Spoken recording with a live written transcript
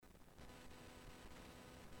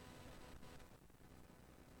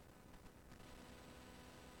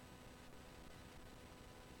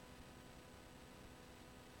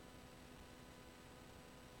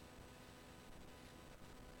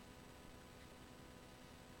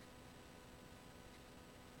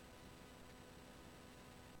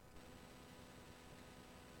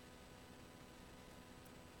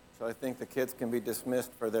So I think the kids can be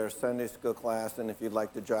dismissed for their Sunday school class, and if you'd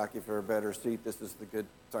like to jockey for a better seat, this is the good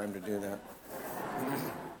time to do that.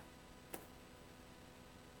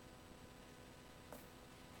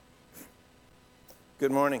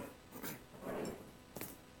 Good morning.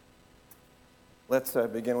 Let's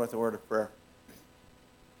begin with a word of prayer.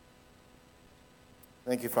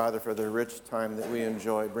 Thank you, Father, for the rich time that we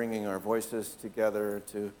enjoy bringing our voices together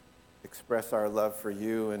to express our love for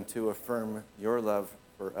you and to affirm your love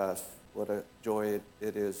for us. What a joy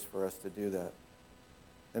it is for us to do that.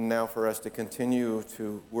 And now for us to continue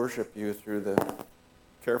to worship you through the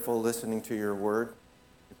careful listening to your word.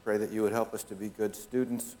 We pray that you would help us to be good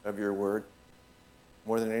students of your word.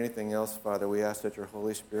 More than anything else, Father, we ask that your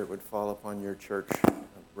Holy Spirit would fall upon your church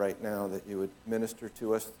right now, that you would minister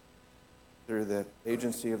to us through the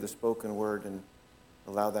agency of the spoken word and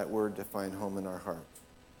allow that word to find home in our hearts.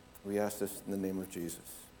 We ask this in the name of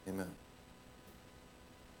Jesus. Amen.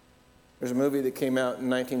 There's a movie that came out in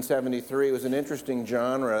 1973. It was an interesting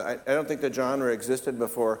genre. I don't think the genre existed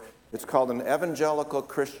before. It's called an evangelical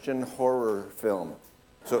Christian horror film.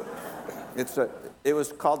 So it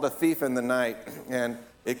was called The Thief in the Night, and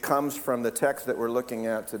it comes from the text that we're looking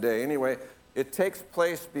at today. Anyway, it takes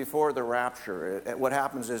place before the rapture. What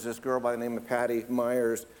happens is this girl by the name of Patty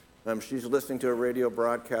Myers, she's listening to a radio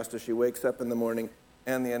broadcast as she wakes up in the morning,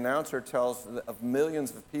 and the announcer tells of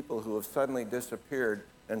millions of people who have suddenly disappeared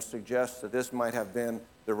and suggests that this might have been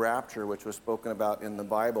the rapture, which was spoken about in the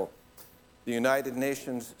Bible. The United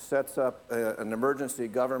Nations sets up an emergency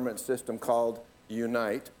government system called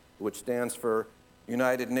UNITE, which stands for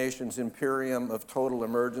United Nations Imperium of Total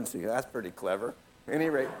Emergency. That's pretty clever. At any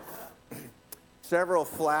rate, several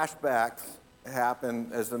flashbacks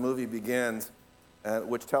happen as the movie begins,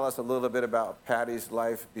 which tell us a little bit about Patty's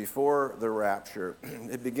life before the rapture.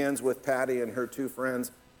 It begins with Patty and her two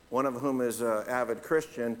friends, one of whom is an avid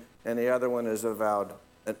Christian, and the other one is an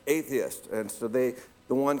atheist. And so the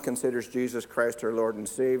one considers Jesus Christ her Lord and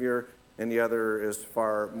Savior, and the other is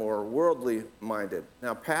far more worldly minded.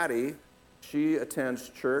 Now, Patty, she attends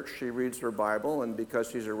church, she reads her Bible, and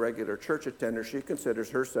because she's a regular church attender, she considers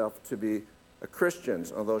herself to be a Christian,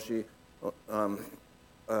 although she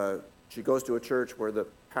goes to a church where the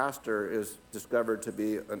pastor is discovered to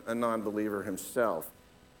be a non-believer himself.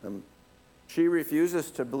 She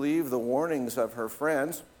refuses to believe the warnings of her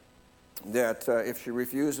friends that if she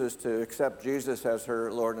refuses to accept Jesus as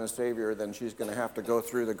her Lord and Savior, then she's going to have to go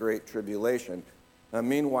through the Great Tribulation.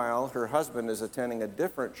 Meanwhile, her husband is attending a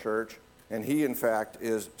different church, and he, in fact,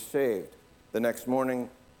 is saved. The next morning,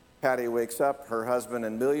 Patty wakes up, her husband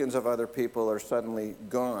and millions of other people are suddenly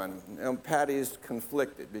gone. And Patty's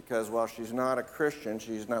conflicted because while she's not a Christian,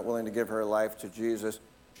 she's not willing to give her life to Jesus.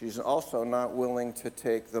 She's also not willing to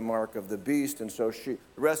take the mark of the beast, and so the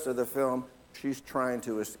rest of the film, she's trying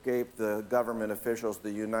to escape the government officials, the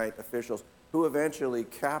UNITE officials, who eventually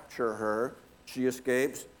capture her. She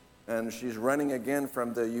escapes, and she's running again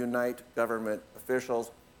from the UNITE government officials.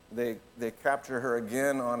 They capture her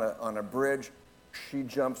again on a bridge. She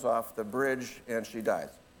jumps off the bridge, and she dies.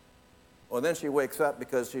 Well, then she wakes up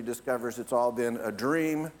because she discovers it's all been a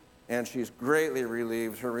dream, and she's greatly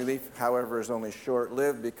relieved. Her relief, however, is only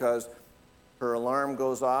short-lived because her alarm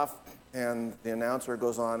goes off, and the announcer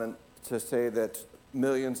goes on to say that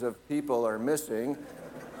millions of people are missing,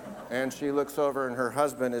 and she looks over and her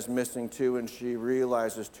husband is missing too, and she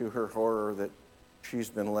realizes to her horror that she's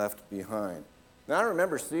been left behind. Now, I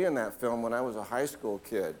remember seeing that film when I was a high school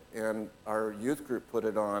kid, and our youth group put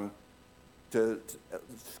it on to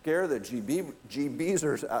scare the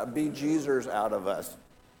bejeezers out of us.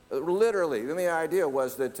 Literally, and the idea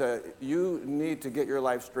was that you need to get your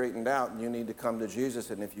life straightened out, and you need to come to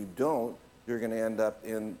Jesus, and if you don't, you're going to end up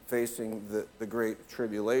facing the Great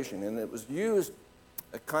Tribulation. And it was used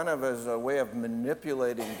kind of as a way of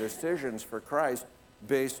manipulating decisions for Christ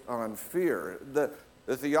based on fear. The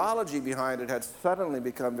theology behind it had suddenly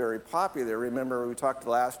become very popular. Remember, we talked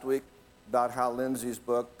last week about how Lindsay's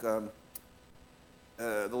book,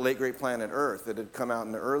 The Late Great Planet Earth, that had come out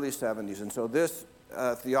in the early 70s. And so this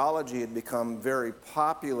theology had become very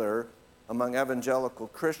popular among evangelical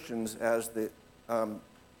Christians as the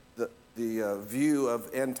view of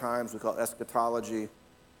end times, we call eschatology,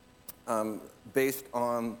 based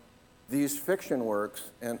on these fiction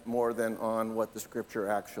works and more than on what the Scripture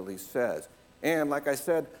actually says. And like I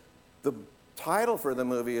said, the title for the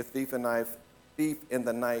movie, A Thief in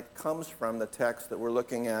the Night, comes from the text that we're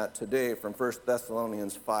looking at today from 1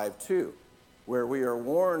 Thessalonians 5:2, where we are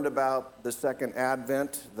warned about the second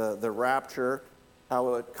advent, the rapture,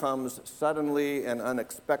 how it comes suddenly and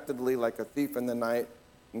unexpectedly like a thief in the night,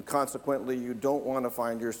 And consequently, you don't want to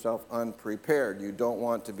find yourself unprepared. You don't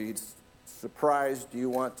want to be surprised. You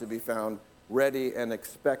want to be found ready and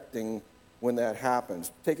expecting when that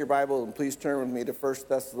happens. Take your Bible and please turn with me to 1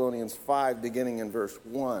 Thessalonians 5, beginning in verse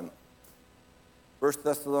 1. 1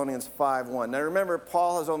 Thessalonians 5:1. Now remember,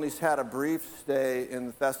 Paul has only had a brief stay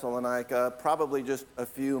in Thessalonica, probably just a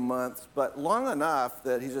few months, but long enough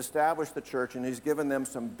that he's established the church and he's given them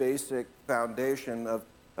some basic foundation of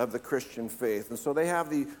the Christian faith. And so they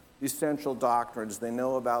have the essential doctrines. They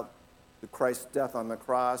know about Christ's death on the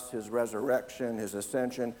cross, his resurrection, his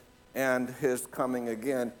ascension, and his coming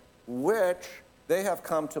again, which they have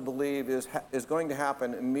come to believe is going to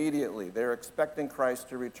happen immediately. They're expecting Christ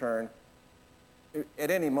to return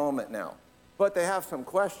at any moment now. But they have some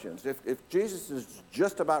questions. If Jesus is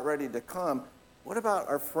just about ready to come, what about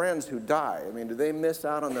our friends who die? I mean, do they miss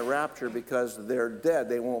out on the rapture because they're dead?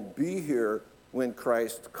 They won't be here when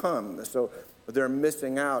Christ comes. So they're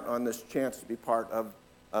missing out on this chance to be part of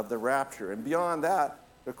the rapture. And beyond that,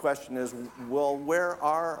 the question is, well, where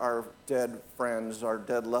are our dead friends, our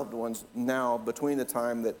dead loved ones now between the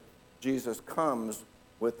time that Jesus comes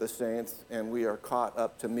with the saints and we are caught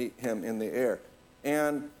up to meet him in the air?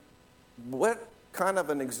 And what kind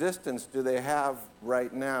of an existence do they have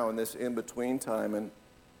right now in this in-between time, and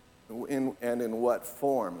in what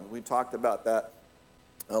form? And we talked about that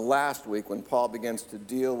last week when Paul begins to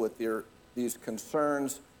deal with these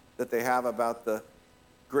concerns that they have about the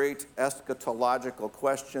great eschatological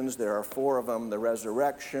questions. There are four of them: the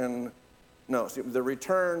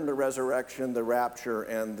return, the resurrection, the rapture,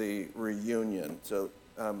 and the reunion. So,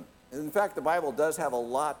 in fact, the Bible does have a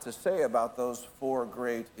lot to say about those four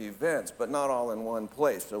great events, but not all in one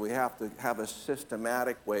place. So we have to have a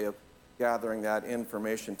systematic way of gathering that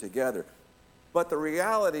information together. But the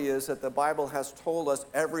reality is that the Bible has told us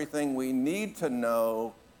everything we need to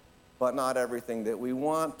know, but not everything that we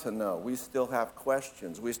want to know. We still have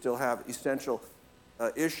questions. We still have essential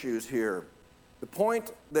issues here. The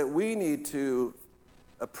point that we need to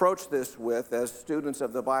approach this with as students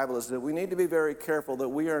of the Bible is that we need to be very careful that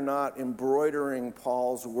we are not embroidering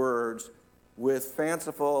Paul's words with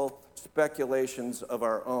fanciful speculations of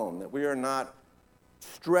our own, that we are not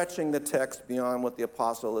stretching the text beyond what the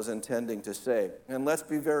apostle is intending to say. And let's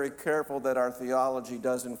be very careful that our theology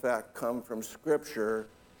does in fact come from Scripture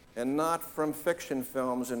and not from fiction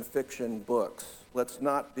films and fiction books. Let's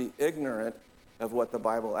not be ignorant of what the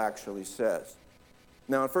Bible actually says.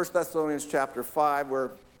 Now, in 1 Thessalonians chapter 5,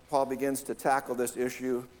 where Paul begins to tackle this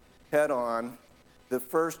issue head on, the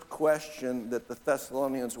first question that the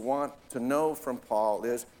Thessalonians want to know from Paul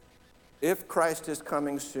is, if Christ is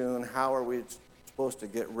coming soon, how are we supposed to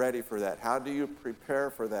get ready for that? How do you prepare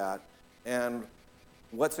for that? And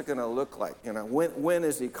what's it going to look like? When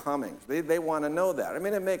is he coming? They want to know that. I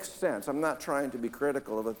mean, it makes sense. I'm not trying to be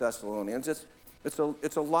critical of the Thessalonians. It's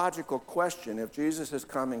a logical question. If Jesus is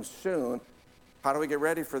coming soon, how do we get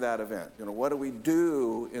ready for that event? What do we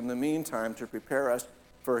do in the meantime to prepare us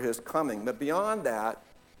for his coming? But beyond that,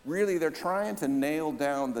 really they're trying to nail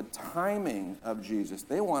down the timing of Jesus.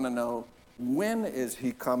 They want to know, when is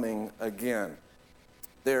he coming again?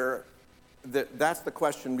 That's the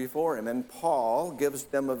question before him. And Paul gives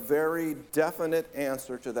them a very definite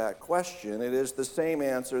answer to that question. It is the same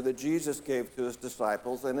answer that Jesus gave to his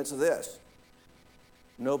disciples, and it's this: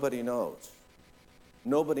 nobody knows.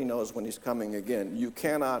 Nobody knows when he's coming again. You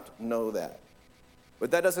cannot know that. But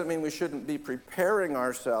that doesn't mean we shouldn't be preparing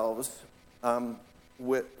ourselves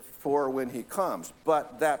for when he comes.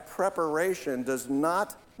 But that preparation does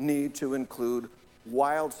not need to include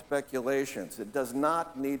wild speculations. It does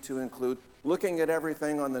not need to include looking at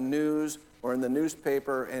everything on the news or in the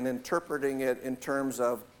newspaper and interpreting it in terms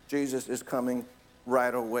of Jesus is coming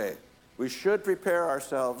right away. We should prepare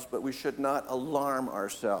ourselves, but we should not alarm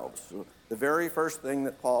ourselves. So the very first thing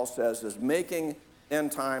that Paul says is making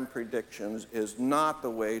end-time predictions is not the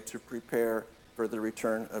way to prepare for the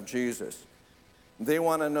return of Jesus. They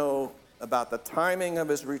want to know about the timing of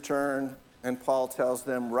his return, and Paul tells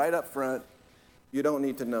them right up front, you don't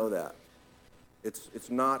need to know that. It's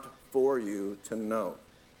not for you to know.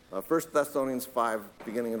 1 Thessalonians 5,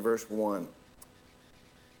 beginning in verse 1.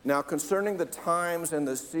 Now, concerning the times and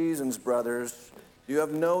the seasons, brothers, you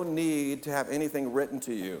have no need to have anything written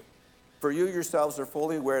to you. For you yourselves are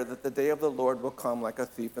fully aware that the day of the Lord will come like a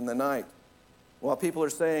thief in the night. While people are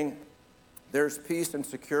saying there's peace and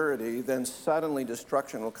security, then suddenly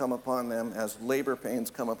destruction will come upon them as labor pains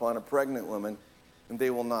come upon a pregnant woman, and they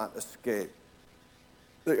will not escape.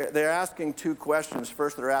 They're asking two questions.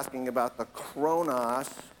 First, they're asking about the chronos.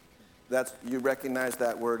 You recognize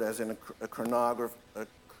that word as in a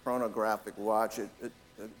chronographic watch.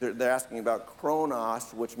 they're asking about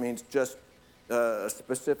chronos, which means just a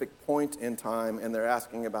specific point in time, and they're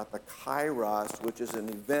asking about the kairos, which is an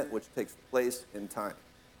event which takes place in time.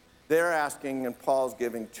 They're asking, and Paul's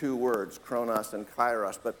giving two words, chronos and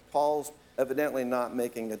kairos, but Paul's evidently not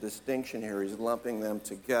making a distinction here. He's lumping them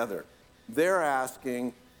together. They're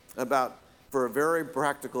asking about, for a very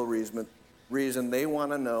practical reason, they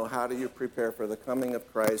want to know, how do you prepare for the coming of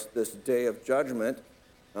Christ, this day of judgment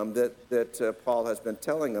that Paul has been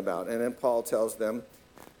telling about. And then Paul tells them,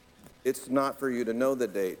 it's not for you to know the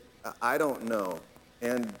date. I don't know.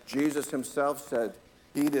 And Jesus himself said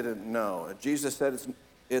he didn't know. Jesus said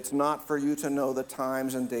it's not for you to know the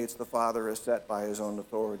times and dates the Father has set by his own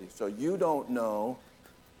authority. So you don't know.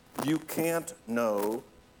 You can't know.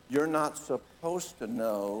 You're not supposed to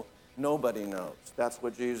know. Nobody knows. That's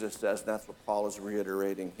what Jesus says, and that's what Paul is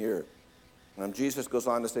reiterating here. Jesus goes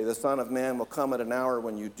on to say, the Son of Man will come at an hour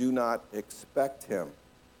when you do not expect him.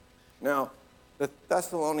 Now, the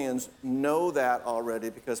Thessalonians know that already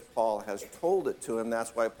because Paul has told it to them.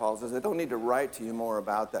 That's why Paul says, I don't need to write to you more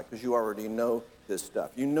about that because you already know this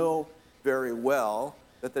stuff. You know very well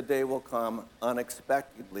that the day will come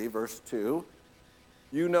unexpectedly, verse 2.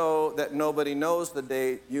 You know that nobody knows the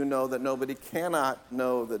date. You know that nobody cannot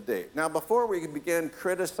know the date. Now, before we begin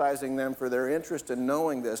criticizing them for their interest in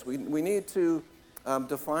knowing this, we need to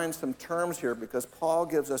define some terms here because Paul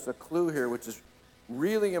gives us a clue here, which is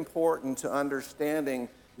really important to understanding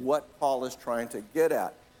what Paul is trying to get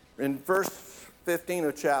at. In verse 15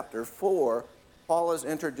 of chapter 4, Paul is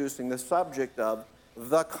introducing the subject of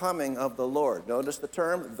the coming of the Lord. Notice the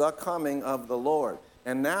term, the coming of the Lord.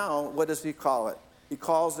 And now, what does he call it? He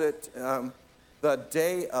calls it the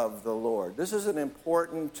day of the Lord. This is an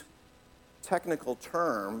important technical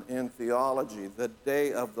term in theology, the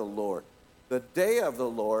day of the Lord. The day of the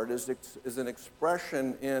Lord is an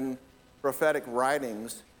expression in prophetic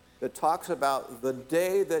writings that talks about the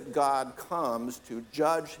day that God comes to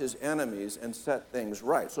judge his enemies and set things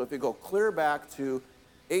right. So if you go clear back to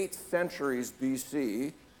 8 centuries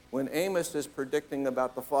BC, when Amos is predicting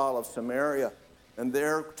about the fall of Samaria, and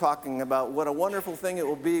they're talking about what a wonderful thing it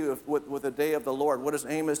will be with the day of the Lord. What does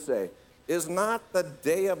Amos say? Is not the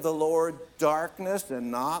day of the Lord darkness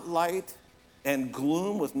and not light and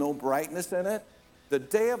gloom with no brightness in it? The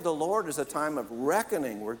day of the Lord is a time of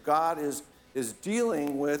reckoning where God is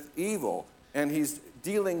dealing with evil, and he's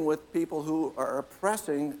dealing with people who are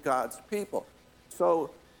oppressing God's people.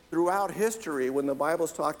 So throughout history, when the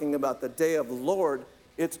Bible's talking about the day of the Lord,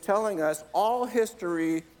 it's telling us all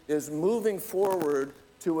history is moving forward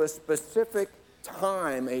to a specific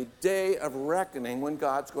time, a day of reckoning when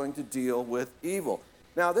God's going to deal with evil.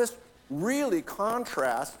 Now, this really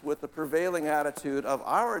contrasts with the prevailing attitude of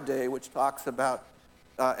our day, which talks about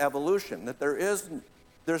evolution, that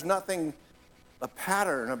there's nothing, a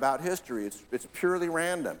pattern about history. It's purely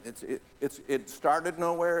random. It started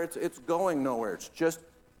nowhere. It's going nowhere.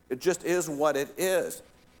 It just is what it is.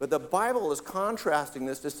 But the Bible is contrasting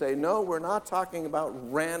this to say, no, we're not talking about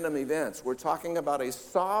random events. We're talking about a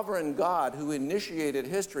sovereign God who initiated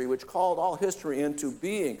history, which called all history into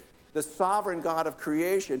being. The sovereign God of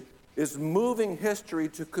creation is moving history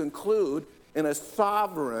to conclude in a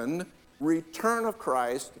sovereign return of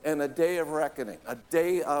Christ and a day of reckoning, a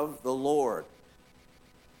day of the Lord.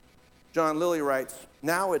 John Lilly writes,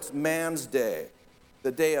 now it's man's day,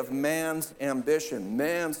 the day of man's ambition,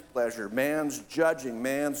 man's pleasure, man's judging,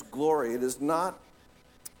 man's glory. It is not,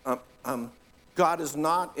 God is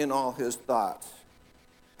not in all his thoughts.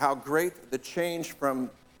 How great the change from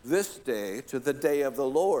this day to the day of the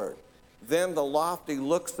Lord. Then the lofty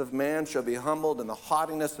looks of man shall be humbled, and the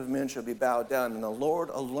haughtiness of men shall be bowed down, and the Lord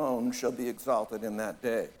alone shall be exalted in that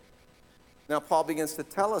day. Now, Paul begins to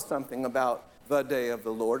tell us something about the day of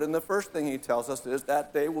the Lord, and the first thing he tells us is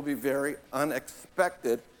that day will be very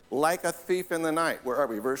unexpected, like a thief in the night. Where are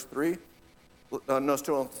we, verse 3? No,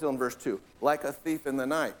 still in verse 2. Like a thief in the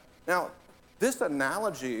night. Now, this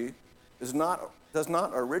analogy does not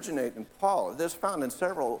originate in Paul. It is found in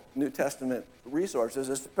several New Testament resources,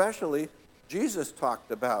 especially Jesus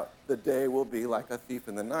talked about the day will be like a thief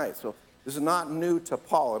in the night. So this is not new to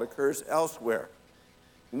Paul. It occurs elsewhere.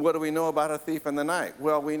 What do we know about a thief in the night?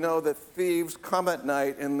 Well, we know that thieves come at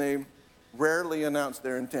night and they rarely announce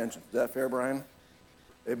their intentions. Is that fair, Brian?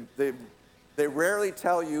 They rarely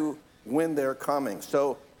tell you when they're coming.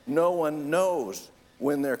 So no one knows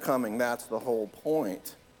when they're coming. That's the whole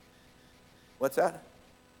point. What's that?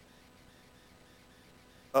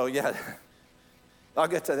 Oh, yeah. I'll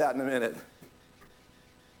get to that in a minute.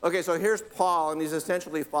 Okay, so here's Paul, and he's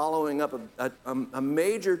essentially following up a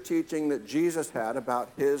major teaching that Jesus had about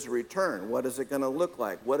his return. What is it going to look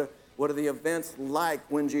like? What What are the events like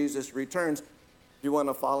when Jesus returns? If you want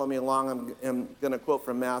to follow me along, I'm going to quote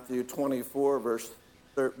from Matthew 24,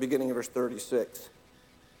 beginning of verse 36.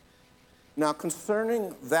 Now,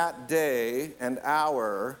 concerning that day and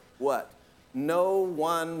hour, what? No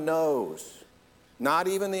one knows, not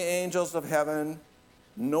even the angels of heaven,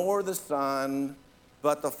 nor the Son,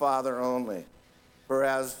 but the Father only. For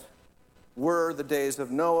as were the days of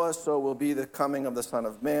Noah, so will be the coming of the Son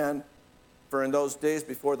of Man. For in those days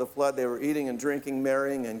before the flood, they were eating and drinking,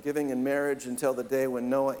 marrying and giving in marriage until the day when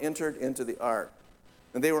Noah entered into the ark.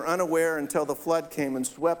 And they were unaware until the flood came and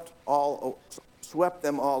swept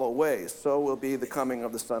them all away. So will be the coming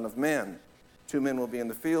of the Son of Man. 2 men will be in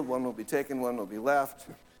the field, one will be taken, one will be left.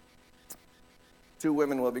 2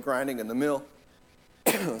 women will be grinding in the mill.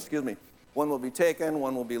 Excuse me. One will be taken,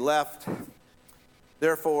 one will be left.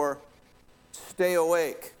 Therefore, stay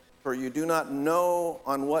awake, for you do not know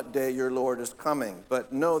on what day your Lord is coming.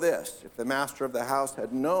 But know this, if the master of the house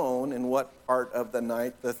had known in what part of the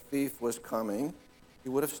night the thief was coming, he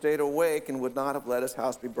would have stayed awake and would not have let his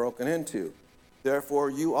house be broken into.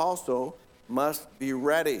 Therefore, you also must be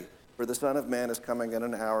ready, for the Son of Man is coming at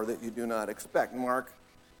an hour that you do not expect. Mark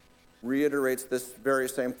reiterates this very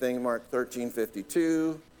same thing, Mark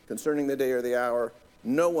 13:52, concerning the day or the hour,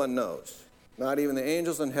 no one knows, not even the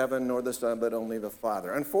angels in heaven nor the Son, but only the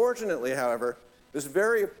Father. Unfortunately, however, this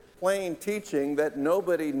very plain teaching that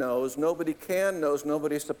nobody knows, nobody can know,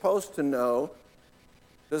 nobody's supposed to know,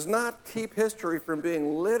 does not keep history from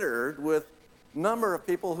being littered with a number of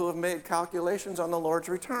people who have made calculations on the Lord's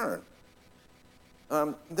return.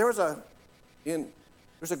 There was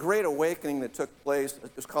a great awakening that took place.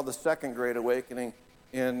 It was called the Second Great Awakening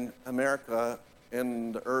in America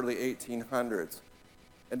in the early 1800s.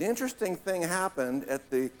 An interesting thing happened at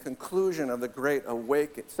the conclusion of the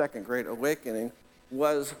Second Great Awakening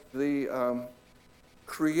was the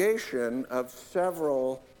creation of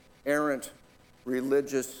several errant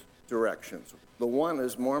religious directions. The one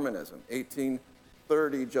is Mormonism.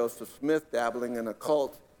 1830, Joseph Smith, dabbling in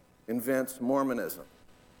occult, invents Mormonism.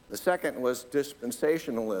 The second was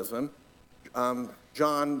dispensationalism.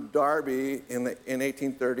 John Darby in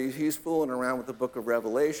 1830s, he's fooling around with the book of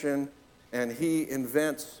Revelation, and he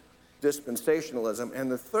invents dispensationalism. And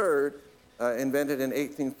the third, invented in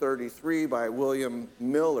 1833 by William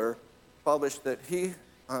Miller, published that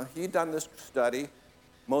he'd done this study,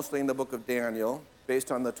 mostly in the book of Daniel, based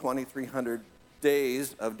on the 2,300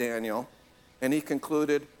 days of Daniel, and he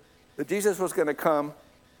concluded that Jesus was going to come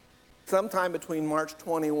sometime between March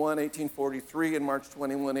 21, 1843 and March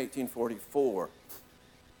 21, 1844.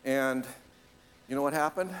 And you know what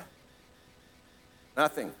happened?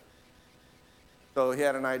 Nothing. So he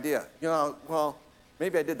had an idea. Well,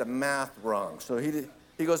 maybe I did the math wrong. So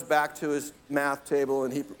he goes back to his math table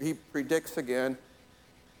and he predicts again,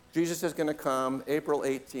 Jesus is going to come April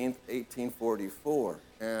 18th, 1844.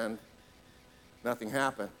 And nothing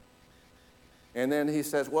happened. And then he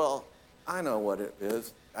says, well, I know what it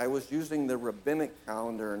is. I was using the rabbinic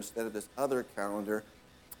calendar instead of this other calendar.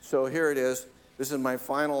 So here it is. This is my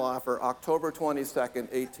final offer, October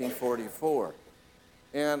 22nd, 1844.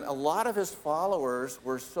 And a lot of his followers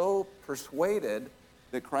were so persuaded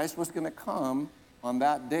that Christ was going to come on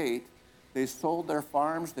that date, they sold their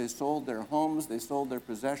farms, they sold their homes, they sold their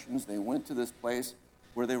possessions. They went to this place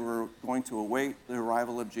where they were going to await the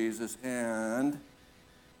arrival of Jesus, and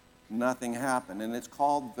nothing happened. And it's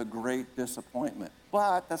called the Great Disappointment.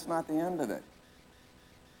 But that's not the end of it.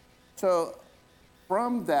 So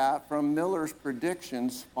from Miller's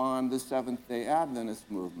predictions spawned the Seventh-day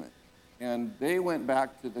Adventist movement. And they went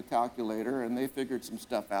back to the calculator and they figured some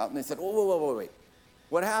stuff out. And they said, wait.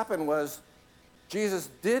 What happened was Jesus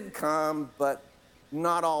did come, but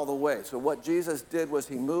not all the way. So what Jesus did was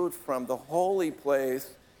he moved from the holy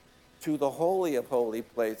place to the holy of holy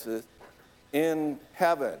places in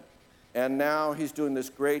heaven. And now he's doing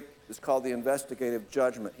this it's called the investigative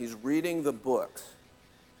judgment. He's reading the books.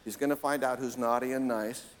 He's going to find out who's naughty and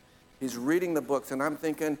nice. He's reading the books, and I'm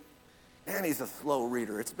thinking, man, he's a slow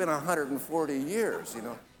reader. It's been 140 years,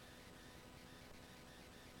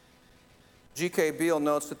 G.K. Beale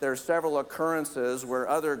notes that there are several occurrences where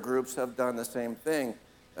other groups have done the same thing.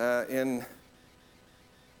 In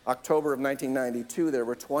October of 1992, there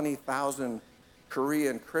were 20,000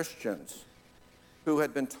 Korean Christians who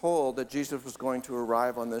had been told that Jesus was going to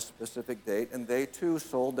arrive on this specific date, and they too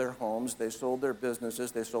sold their homes, they sold their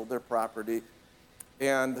businesses, they sold their property,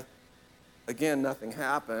 and again, nothing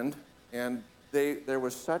happened, and there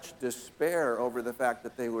was such despair over the fact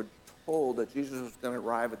that they were told that Jesus was going to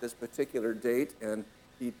arrive at this particular date, and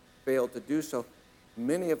he failed to do so.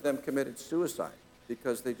 Many of them committed suicide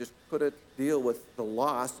because they just couldn't deal with the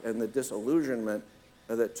loss and the disillusionment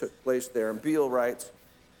that took place there. And Beale writes,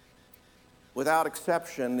 without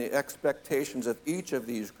exception, the expectations of each of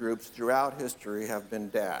these groups throughout history have been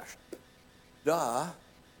dashed. Duh.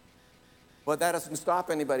 But that doesn't stop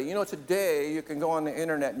anybody. You know, today you can go on the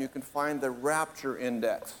internet and you can find the Rapture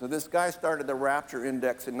Index. So this guy started the Rapture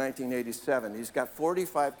Index in 1987. He's got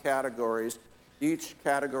 45 categories. Each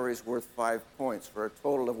category is worth 5 points for a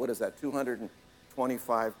total of,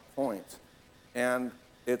 225 points. And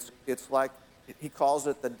it's like, he calls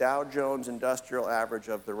it the Dow Jones Industrial Average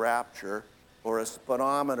of the rapture, or a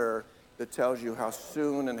speedometer that tells you how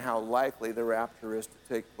soon and how likely the rapture is to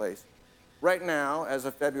take place. Right now, as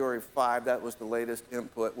of February 5, that was the latest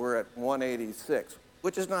input, we're at 186,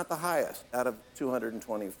 which is not the highest out of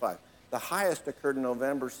 225. The highest occurred in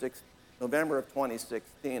November of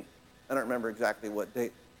 2016. I don't remember exactly what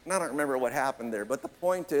date, and I don't remember what happened there, but the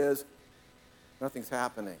point is, nothing's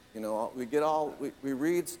happening. You know, we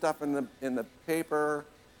read stuff in the paper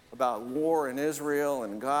about war in Israel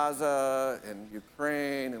and Gaza and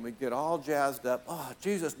Ukraine, and we get all jazzed up. Oh,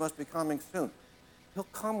 Jesus must be coming soon. He'll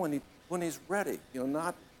come when he's ready. You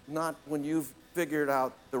know, not when you've figured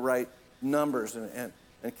out the right numbers and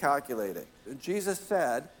calculate it. Jesus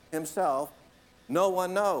said himself, no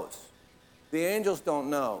one knows. The angels don't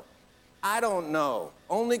know. I don't know.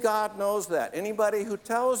 Only God knows that. Anybody who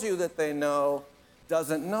tells you that they know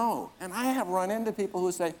doesn't know. And I have run into people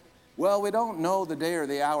who say, well, we don't know the day or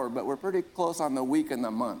the hour, but we're pretty close on the week and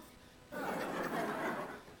the month.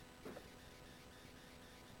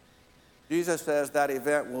 Jesus says that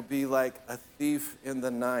event will be like a thief in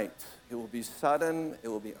the night. It will be sudden, it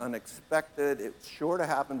will be unexpected, it's sure to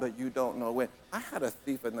happen, but you don't know when. I had a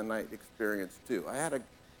thief in the night experience too. I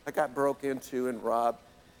got broke into and robbed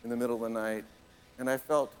in the middle of the night, and I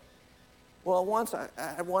felt, once I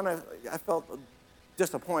felt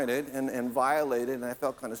disappointed and violated, and I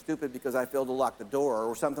felt kind of stupid because I failed to lock the door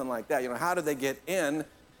or something like that. You know, how did they get in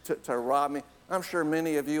to rob me? I'm sure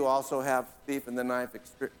many of you also have thief in the night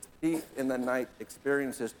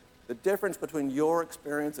experiences. The difference between your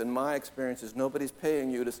experience and my experience is nobody's paying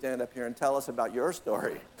you to stand up here and tell us about your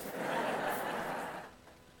story.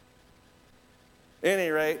 Any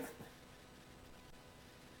rate,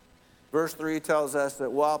 verse 3 tells us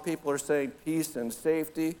that while people are saying peace and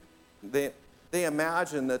safety, they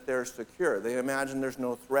imagine that they're secure. They imagine there's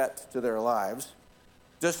no threat to their lives.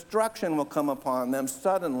 Destruction will come upon them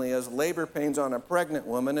suddenly as labor pains on a pregnant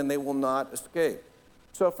woman, and they will not escape.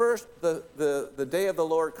 So first, the day of the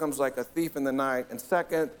Lord comes like a thief in the night, and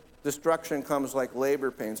second, destruction comes like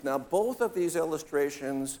labor pains. Now, both of these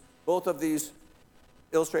illustrations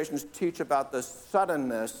teach about the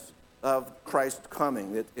suddenness of Christ's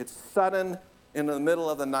coming. It's sudden in the middle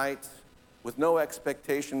of the night with no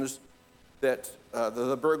expectations that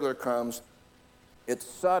the burglar comes. It's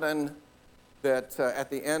sudden that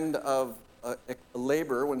at the end of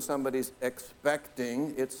labor, when somebody's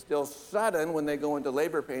expecting, it's still sudden when they go into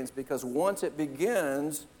labor pains, because once it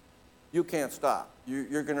begins, you can't stop.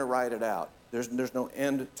 You're going to ride it out. There's no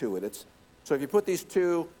end to it. So if you put these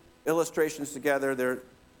two illustrations together,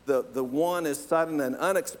 the one is sudden and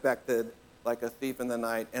unexpected, like a thief in the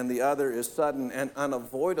night, and the other is sudden and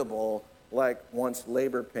unavoidable, like once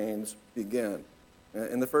labor pains begin.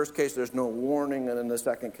 In the first case, there's no warning, and in the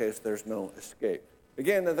second case, there's no escape.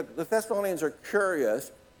 Again, the Thessalonians are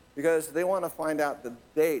curious because they want to find out the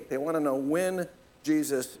date. They want to know when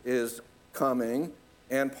Jesus is coming,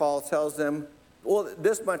 and Paul tells them, well,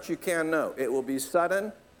 this much you can know. It will be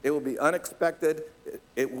sudden, it will be unexpected,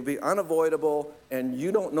 it will be unavoidable, and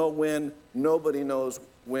you don't know when, nobody knows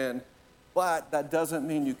when, but that doesn't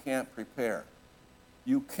mean you can't prepare.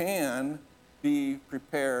 You can be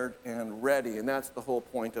prepared and ready, and that's the whole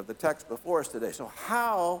point of the text before us today. So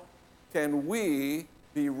how can we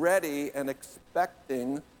be ready and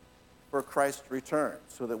expecting for Christ's return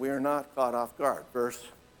so that we are not caught off guard? Verse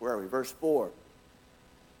 4.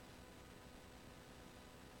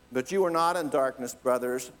 But you are not in darkness,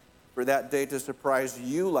 brothers, for that day to surprise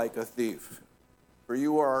you like a thief. For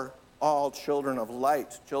you are all children of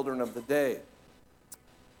light, children of the day.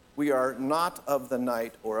 We are not of the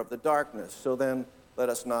night or of the darkness. So then let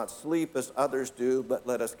us not sleep as others do, but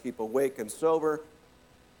let us keep awake and sober.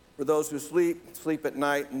 For those who sleep, sleep at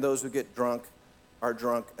night, and those who get drunk are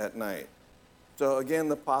drunk at night. So again,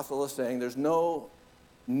 the apostle is saying there's no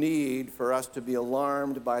need for us to be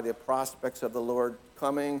alarmed by the prospects of the Lord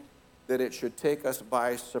coming, that it should take us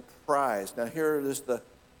by surprise. Now here is the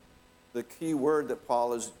key word that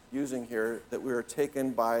Paul is using here, that we are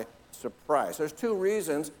taken by surprise. There's two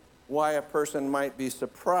reasons why a person might be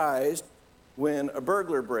surprised when a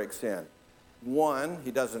burglar breaks in. one,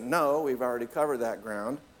 he doesn't know. We've already covered that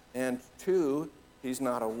ground. And two, he's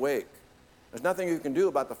not awake. There's nothing you can do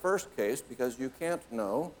about the first case because you can't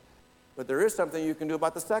know. But there is something you can do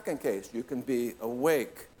about the second case. You can be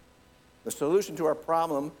awake. The solution to our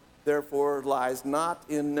problem, therefore, lies not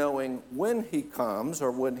in knowing when he comes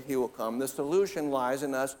or when he will come. The solution lies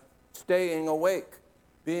in us staying awake,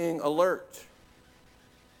 being alert,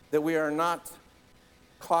 that we are not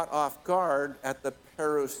caught off guard at the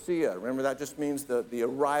parousia. Remember, that just means the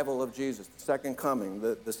arrival of Jesus, the second coming,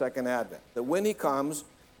 the second advent. That when he comes,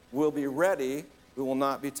 we'll be ready. We will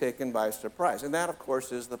not be taken by surprise. And that, of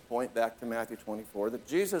course, is the point back to Matthew 24 that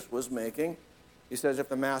Jesus was making. He says, if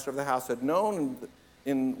the master of the house had known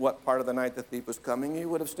in what part of the night the thief was coming, he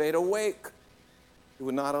would have stayed awake. He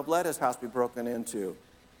would not have let his house be broken into.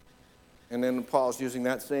 And then Paul's using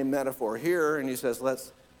that same metaphor here, and he says,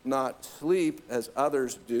 let's not sleep as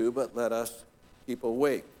others do, but let us keep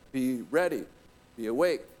awake. Be ready, be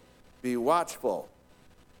awake, be watchful.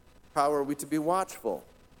 How are we to be watchful?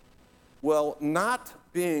 Well, not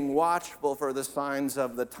being watchful for the signs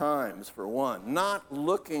of the times, for one. Not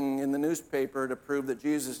looking in the newspaper to prove that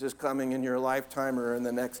Jesus is coming in your lifetime or in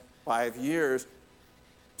the next 5 years.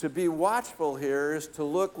 To be watchful here is to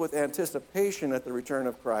look with anticipation at the return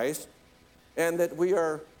of Christ, and that we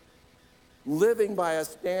are living by a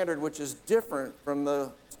standard which is different from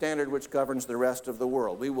the standard which governs the rest of the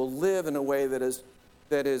world. We will live in a way that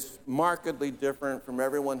is markedly different from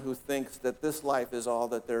everyone who thinks that this life is all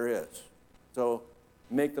that there is. So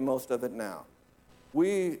make the most of it now.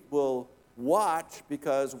 We will watch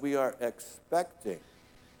because we are expecting.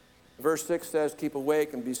 Verse 6 says, keep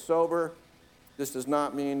awake and be sober. This does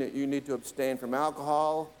not mean that you need to abstain from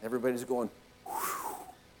alcohol. Everybody's going, whew.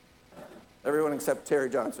 Everyone except Terry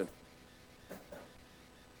Johnson.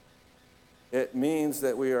 It means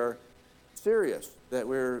that we are serious, that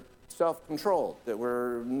we're self-controlled, that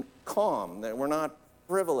we're calm, that we're not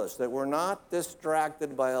frivolous, that we're not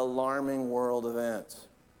distracted by alarming world events.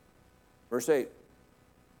 Verse 8.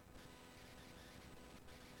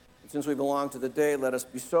 Since we belong to the day, let us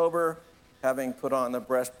be sober, having put on the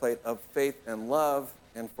breastplate of faith and love,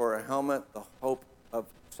 and for a helmet, the hope of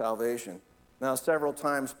salvation. Now, several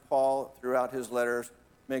times Paul, throughout his letters,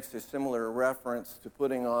 makes a similar reference to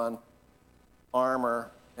putting on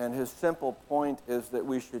armor, and his simple point is that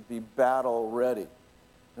we should be battle ready.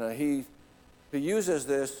 He uses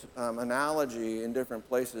this analogy in different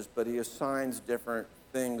places, but he assigns different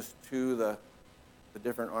things to the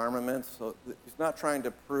different armaments. So he's not trying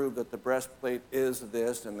to prove that the breastplate is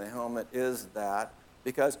this and the helmet is that,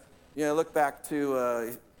 because, look back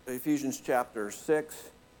to Ephesians chapter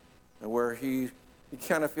 6, where he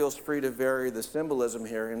kind of feels free to vary the symbolism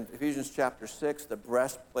here. In Ephesians chapter 6, the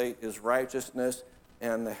breastplate is righteousness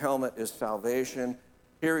and the helmet is salvation.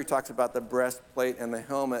 Here he talks about the breastplate and the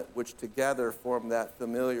helmet, which together form that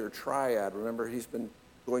familiar triad. Remember, he's been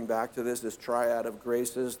going back to this triad of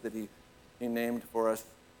graces that he named for us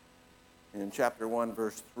in chapter 1,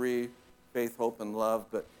 verse 3, faith, hope, and love.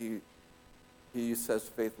 But he says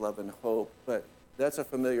faith, love, and hope. But that's a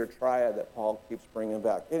familiar triad that Paul keeps bringing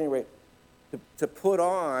back. Anyway, to put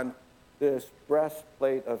on this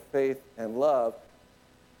breastplate of faith and love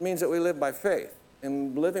means that we live by faith.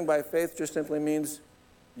 And living by faith just simply means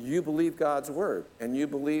you believe God's word, and you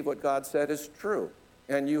believe what God said is true.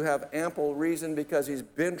 And you have ample reason because he's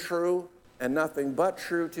been true and nothing but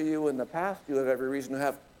true to you in the past. You have every reason to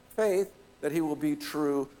have faith that he will be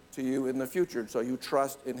true to you in the future. So you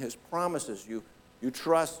trust in his promises. You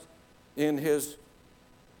trust in his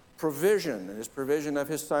provision of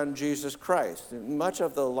his son, Jesus Christ. And much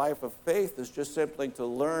of the life of faith is just simply to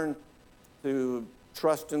learn to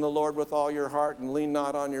trust in the Lord with all your heart and lean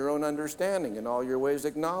not on your own understanding. In all your ways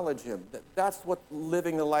acknowledge him. That's what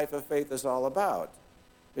living the life of faith is all about.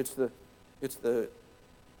 It's the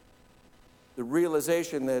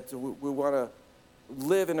realization that we want to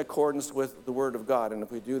live in accordance with the Word of God. And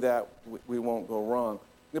if we do that, we won't go wrong.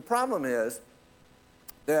 The problem is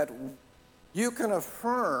that you can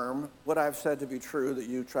affirm what I've said to be true, that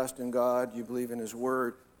you trust in God, you believe in his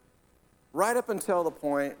Word, right up until the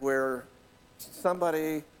point where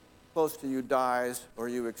somebody close to you dies or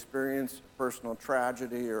you experience personal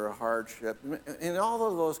tragedy or a hardship. In all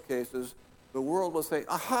of those cases, the world will say,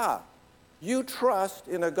 aha, you trust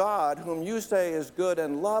in a God whom you say is good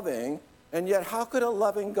and loving, and yet how could a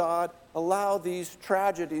loving God allow these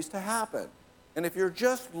tragedies to happen? And if you're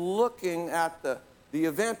just looking at the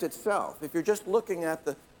event itself, if you're just looking at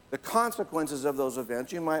the consequences of those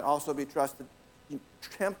events, you might also be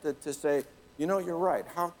tempted to say, you're right.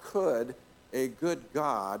 How could a good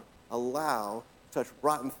God allow such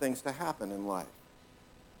rotten things to happen in life?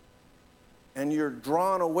 and you're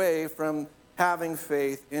drawn away from having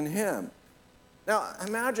faith in him. Now,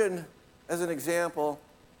 imagine, as an example,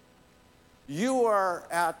 you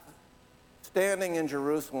are standing in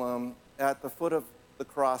Jerusalem at the foot of the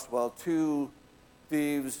cross while two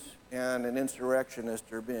thieves and an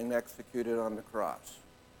insurrectionist are being executed on the cross.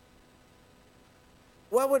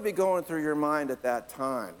 What would be going through your mind at that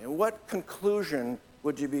time? And what conclusion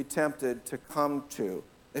would you be tempted to come to?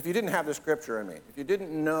 If you didn't have the scripture, if you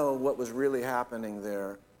didn't know what was really happening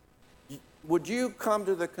there, would you come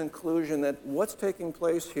to the conclusion that what's taking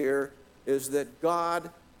place here is that God,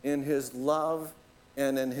 in his love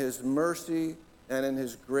and in his mercy and in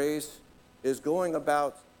his grace, is going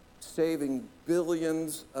about saving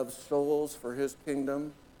billions of souls for his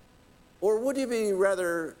kingdom? Or would you be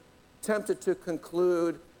rather tempted to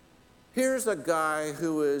conclude, here's a guy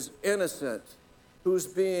who is innocent, who's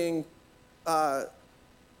being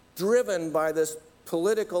driven by this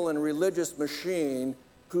political and religious machine,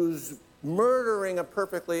 who's murdering a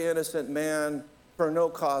perfectly innocent man for no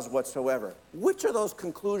cause whatsoever? Which of those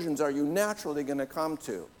conclusions are you naturally going to come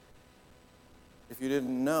to if you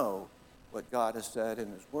didn't know what God has said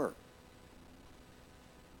in his word?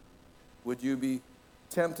 Would you be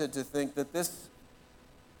tempted to think that this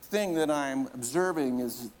thing that I'm observing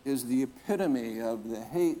is the epitome of the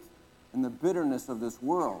hate and the bitterness of this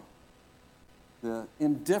world, the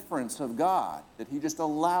indifference of God, that he just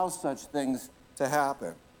allows such things to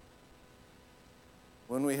happen?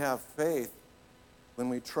 When we have faith, when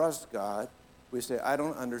we trust God, we say, I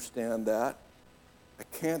don't understand that. I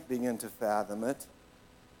can't begin to fathom it.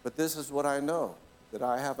 But this is what I know, that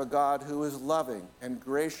I have a God who is loving and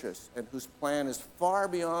gracious and whose plan is far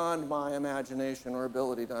beyond my imagination or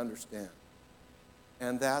ability to understand.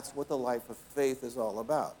 And that's what the life of faith is all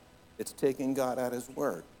about. It's taking God at his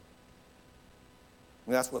word.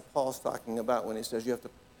 And that's what Paul's talking about when he says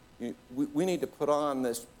we need to put on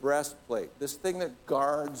this breastplate, this thing that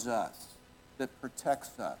guards us, that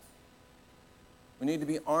protects us. We need to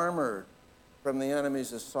be armored from the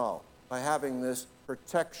enemy's assault by having this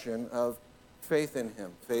protection of faith in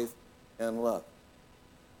him, faith and love.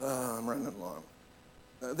 I'm running along.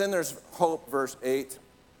 Then there's hope, verse 8.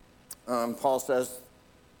 Paul says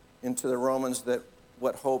into the Romans that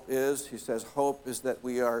what hope is. He says hope is that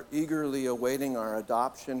we are eagerly awaiting our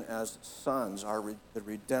adoption as sons, the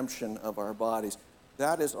redemption of our bodies.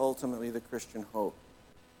 That is ultimately the Christian hope,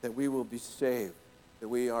 that we will be saved, that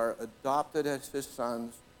we are adopted as his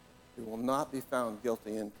sons. We will not be found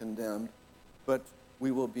guilty and condemned, but we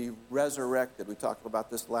will be resurrected. We talked about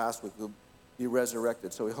this last week. We'll be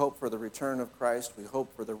resurrected. So we hope for the return of Christ. We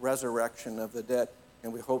hope for the resurrection of the dead.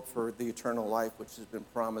 And we hope for the eternal life which has been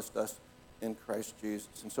promised us in Christ Jesus.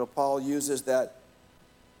 And so Paul uses that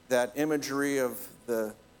imagery of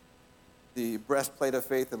the breastplate of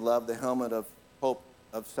faith and love, the helmet of hope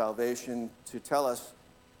of salvation, to tell us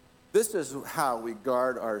this is how we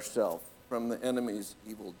guard ourselves from the enemy's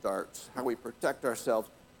evil darts, how we protect ourselves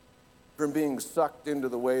from being sucked into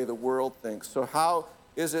the way the world thinks. So how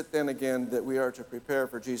is it then again that we are to prepare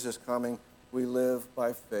for Jesus' coming? We live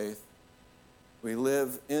by faith, we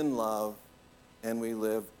live in love, and we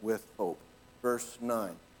live with hope. Verse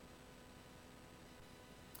 9.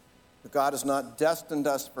 But God has not destined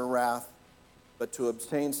us for wrath, but to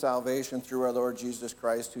obtain salvation through our Lord Jesus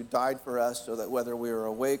Christ, who died for us so that whether we are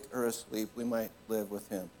awake or asleep, we might live with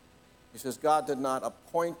him. He says God did not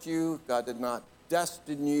appoint you, God did not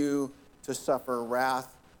destine you to suffer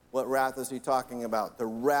wrath. What wrath is he talking about? The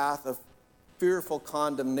wrath of fearful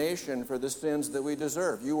condemnation for the sins that we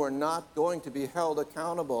deserve. You are not going to be held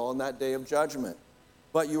accountable on that day of judgment,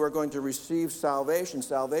 but you are going to receive salvation.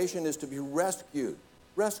 Salvation is to be rescued.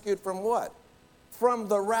 Rescued from what? From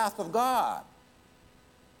the wrath of God,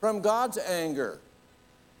 from God's anger,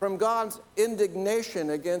 from God's indignation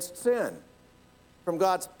against sin, from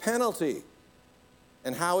God's penalty.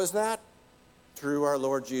 And how is that? Through our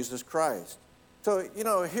Lord Jesus Christ. So,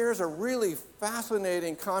 here's a really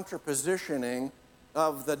fascinating contrapositioning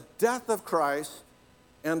of the death of Christ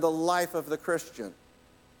and the life of the Christian.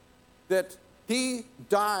 That he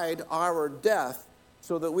died our death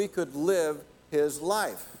so that we could live his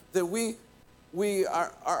life. That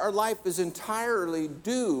our life is entirely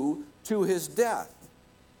due to his death.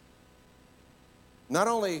 Not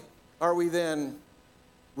only are we then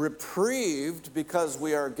reprieved because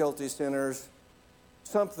we are guilty sinners,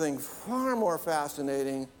 something far more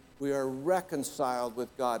fascinating, we are reconciled with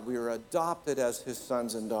God. We are adopted as his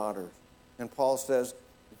sons and daughters. And Paul says,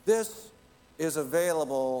 this is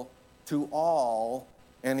available to all,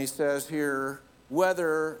 and he says here,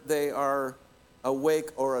 whether they are awake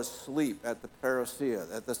or asleep at the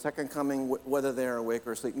parousia, at the second coming, whether they are awake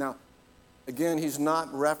or asleep. Now, Again, he's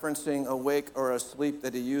not referencing awake or asleep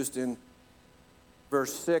that he used in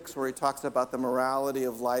verse 6, where he talks about the morality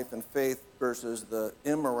of life and faith versus the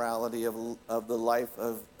immorality of the life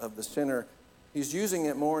of the sinner. He's using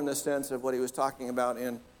it more in the sense of what he was talking about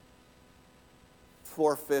in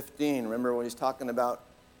 4:15. Remember when he's talking about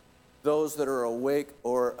those that are awake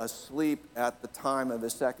or asleep at the time of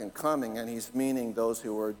his second coming, and he's meaning those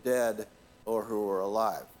who are dead or who are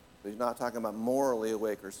alive. So he's not talking about morally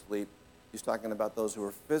awake or asleep. He's talking about those who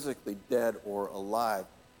are physically dead or alive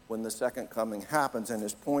when the second coming happens. And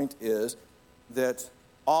his point is that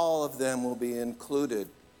all of them will be included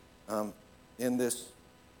in this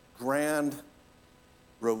grand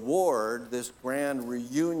reward, this grand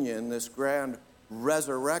reunion, this grand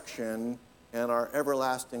resurrection, and our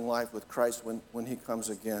everlasting life with Christ when he comes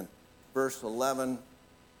again. Verse 11,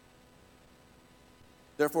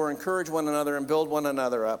 therefore encourage one another and build one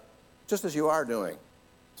another up, just as you are doing.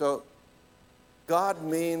 So God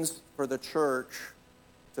means for the church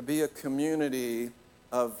to be a community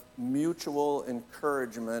of mutual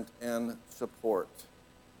encouragement and support.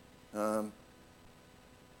 In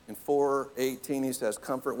 4:18 he says,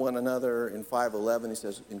 comfort one another. In 5:11 he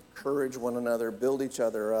says, encourage one another, build each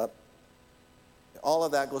other up. All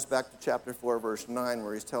of that goes back to chapter 4, verse 9,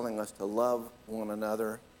 where he's telling us to love one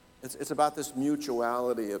another. It's about this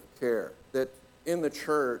mutuality of care, that in the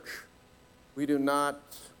church we do not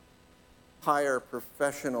hire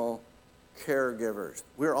professional caregivers.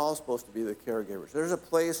 We're all supposed to be the caregivers. There's a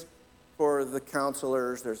place for the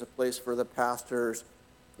counselors, there's a place for the pastors,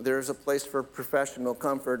 there's a place for professional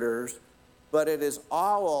comforters, but it is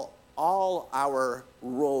all our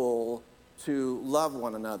role to love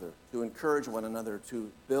one another, to encourage one another,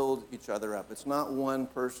 to build each other up. It's not one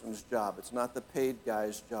person's job. It's not the paid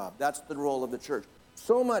guy's job. That's the role of the church.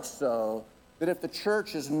 So much so that if the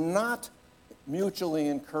church is not mutually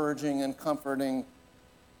encouraging and comforting,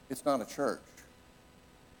 it's not a church.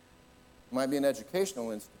 It might be an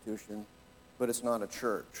educational institution, but it's not a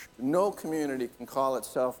church. No community can call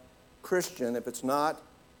itself Christian if it's not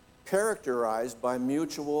characterized by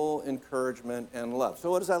mutual encouragement and love.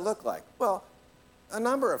 So what does that look like? Well, a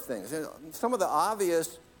number of things. Some of the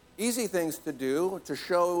obvious, easy things to do to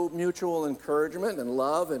show mutual encouragement and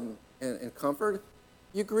love and comfort.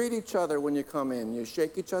 You greet each other when you come in. You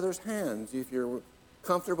shake each other's hands. If you're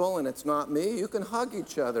comfortable and it's not me, you can hug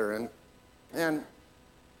each other. And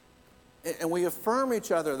we affirm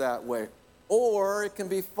each other that way. Or it can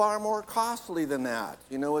be far more costly than that.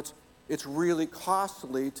 You know, it's really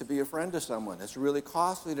costly to be a friend to someone. It's really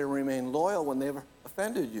costly to remain loyal when they've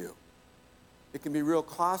offended you. It can be real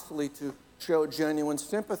costly to show genuine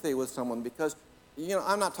sympathy with someone because, you know,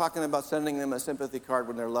 I'm not talking about sending them a sympathy card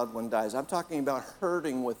when their loved one dies. I'm talking about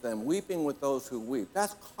hurting with them, weeping with those who weep.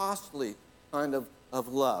 That's costly kind of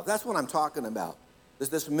love. That's what I'm talking about, is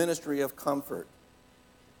this ministry of comfort.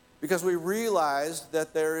 Because we realize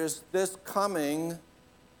that there is this coming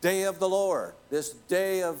day of the Lord, this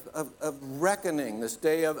day of reckoning, this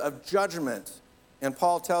day of judgment. And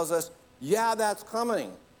Paul tells us, yeah, that's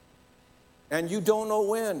coming. And you don't know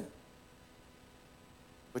when.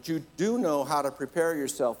 But you do know how to prepare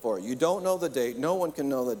yourself for it. You don't know the date. No one can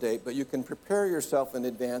know the date, but you can prepare yourself in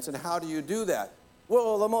advance. And how do you do that?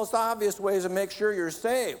 Well, the most obvious way is to make sure you're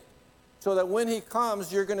saved, so that when he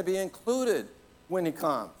comes, you're going to be included when he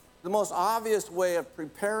comes. The most obvious way of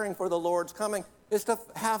preparing for the Lord's coming is to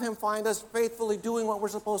have him find us faithfully doing what we're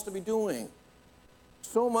supposed to be doing.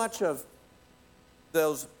 So much of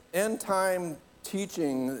those end-time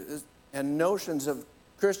teaching and notions of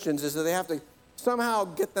Christians is that they have to somehow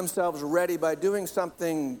get themselves ready by doing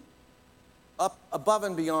something up above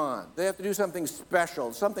and beyond. They have to do something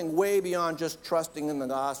special, something way beyond just trusting in the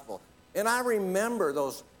gospel. And I remember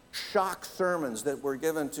those shock sermons that were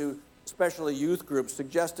given to especially youth groups,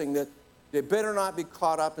 suggesting that they better not be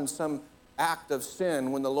caught up in some act of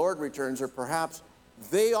sin when the Lord returns, or perhaps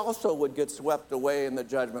they also would get swept away in the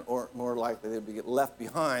judgment, or more likely they'd be left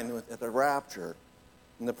behind at the rapture.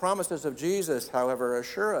 And the promises of Jesus, however,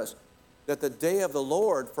 assure us that the day of the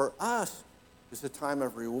Lord for us is a time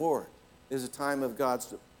of reward, is a time of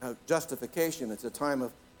God's justification, it's a time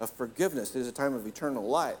of forgiveness, it is a time of eternal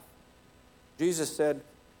life. Jesus said,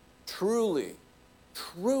 truly,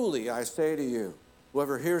 truly, I say to you,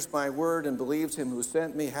 whoever hears my word and believes him who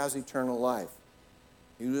sent me has eternal life.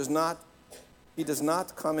 He does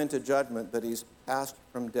not come into judgment, but he's passed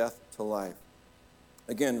from death to life.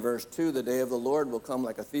 Again, verse 2, the day of the Lord will come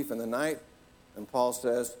like a thief in the night. And Paul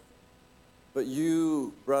says, but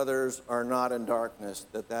you, brothers, are not in darkness,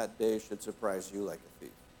 that day should surprise you like a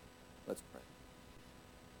thief. Let's pray.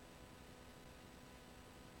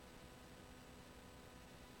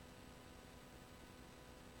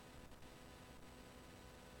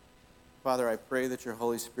 Father, I pray that your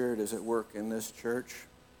Holy Spirit is at work in this church,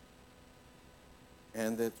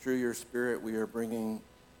 and that through your Spirit we are bringing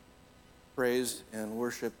praise and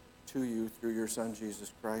worship to you through your Son,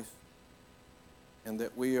 Jesus Christ, and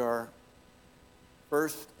that we are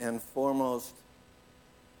first and foremost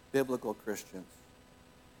biblical Christians,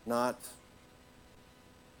 not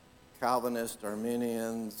Calvinist,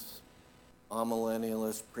 Arminians,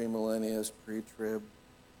 amillennialists, premillennialists, pre-trib,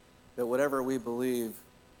 that whatever we believe,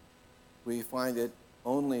 we find it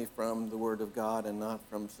only from the Word of God and not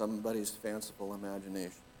from somebody's fanciful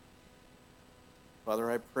imagination.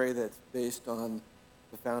 Father, I pray that based on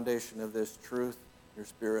the foundation of this truth, your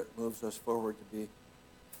Spirit moves us forward to be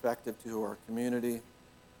effective to our community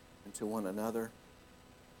and to one another,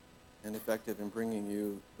 and effective in bringing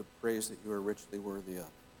you the praise that you are richly worthy of.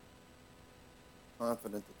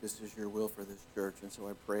 Confident that this is your will for this church, and so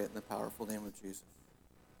I pray it in the powerful name of Jesus.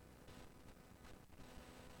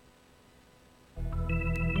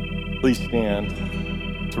 Please stand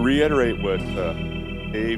to reiterate what